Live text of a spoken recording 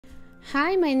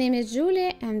Hi, my name is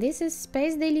Julia and this is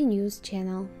Space Daily News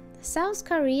channel. South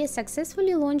Korea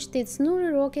successfully launched its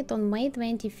Nuri rocket on May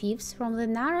 25th from the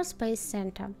Naro Space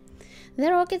Center.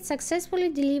 The rocket successfully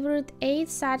delivered 8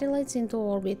 satellites into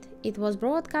orbit. It was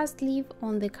broadcast live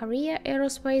on the Korea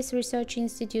Aerospace Research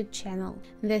Institute channel.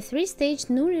 The 3-stage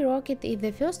Nuri rocket is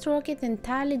the first rocket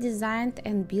entirely designed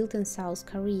and built in South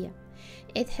Korea.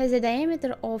 It has a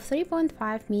diameter of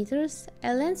 3.5 meters,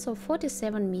 a length of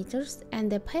 47 meters,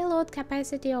 and a payload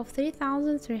capacity of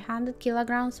 3,300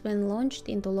 kilograms when launched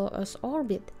into low Earth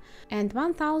orbit, and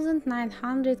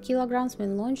 1,900 kilograms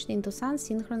when launched into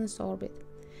Sun-synchronous orbit.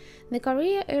 The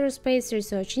Korea Aerospace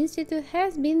Research Institute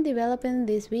has been developing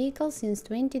this vehicle since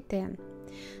 2010.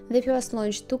 The first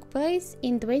launch took place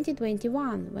in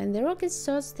 2021, when the rocket's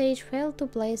third stage failed to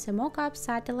place a mock-up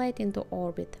satellite into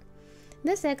orbit.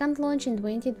 The second launch in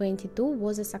 2022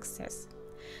 was a success.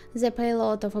 The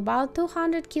payload of about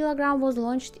 200 kg was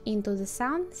launched into the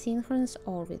Sun-synchronous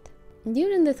orbit.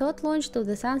 During the third launch to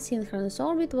the Sun-synchronous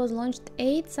orbit was launched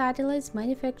 8 satellites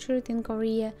manufactured in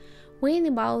Korea, weighing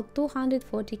about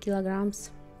 240 kg.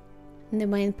 The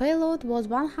main payload was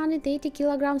 180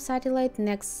 kg satellite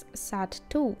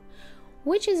NextSat-2,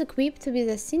 which is equipped with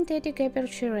a synthetic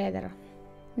aperture radar.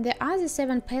 The other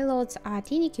 7 payloads are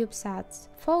tiny cubesats.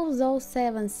 4 of those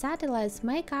 7 satellites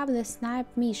make up the SNIPE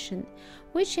mission,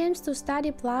 which aims to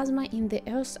study plasma in the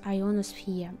Earth's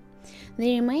ionosphere.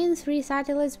 The remaining 3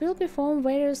 satellites will perform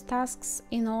various tasks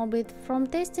in orbit, from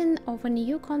testing of a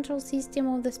new control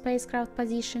system of the spacecraft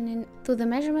positioning to the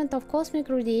measurement of cosmic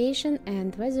radiation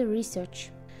and weather research.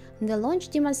 The launch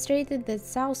demonstrated that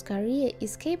South Korea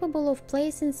is capable of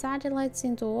placing satellites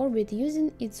into orbit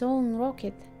using its own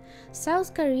rocket.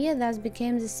 South Korea thus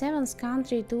became the 7th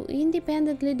country to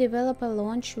independently develop a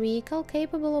launch vehicle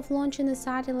capable of launching a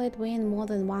satellite weighing more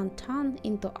than 1 ton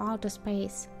into outer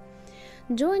space,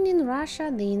 joining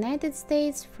Russia, the United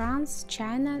States, France,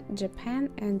 China, Japan,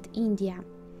 and India.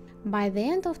 By the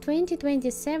end of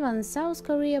 2027, South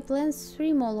Korea plans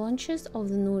 3 more launches of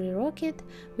the Nuri rocket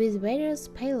with various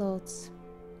payloads.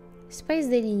 Space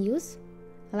Daily News,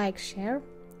 like, share,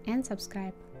 and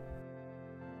subscribe.